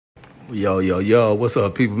Yo, what's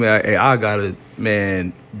up, people, man? Hey, I gotta,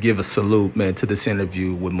 man, give a salute, man, to this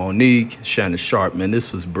interview with Monique, Sharpe, man.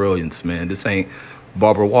 This was brilliance, man. This ain't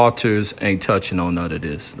Barbara Walters, ain't touching on none of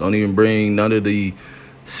this. Don't even bring none of the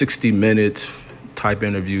 60-minute type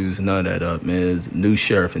interviews, none of that up, man. There's a new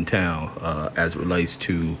sheriff in town as it relates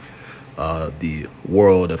to the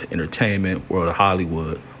world of entertainment, world of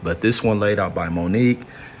Hollywood. But this one laid out by Monique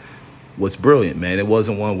was brilliant, man. It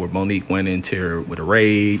wasn't one where Monique went into her with a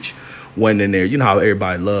rage, went in there. You know how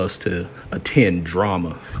everybody loves to attend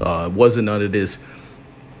drama. It wasn't none of this,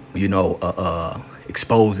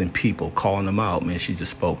 exposing people, calling them out, man. She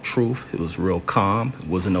just spoke truth. It was real calm. It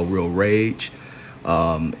wasn't no real rage.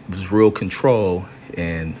 It was real control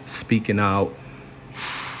and speaking out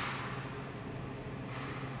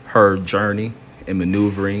her journey and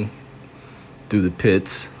maneuvering through the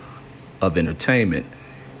pits of entertainment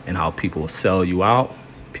and how people sell you out.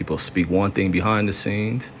 People speak one thing behind the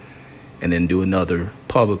scenes and then do another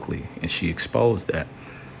publicly. And she exposed that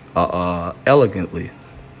elegantly.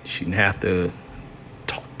 She didn't have to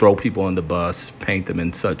throw people on the bus, paint them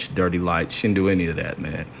in such dirty light. She didn't do any of that,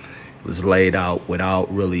 man. It was laid out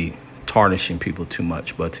without really tarnishing people too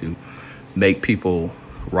much, but to make people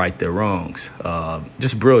right their wrongs.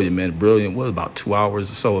 Just brilliant, man. Brilliant. What, about 2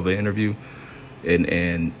 hours or so of an interview?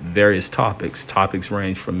 And various topics. Topics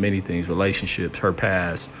range from many things: relationships, her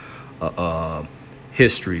past,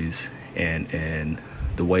 histories, and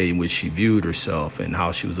the way in which she viewed herself and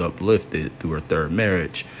how she was uplifted through her third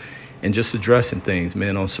marriage, and just addressing things,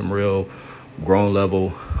 man, on some real grown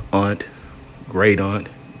level aunt, great aunt,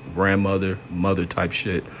 grandmother, mother type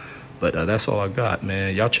shit. But that's all I got,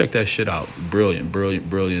 man. Y'all check that shit out. Brilliant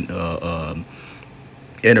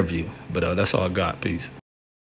interview. But that's all I got. Peace.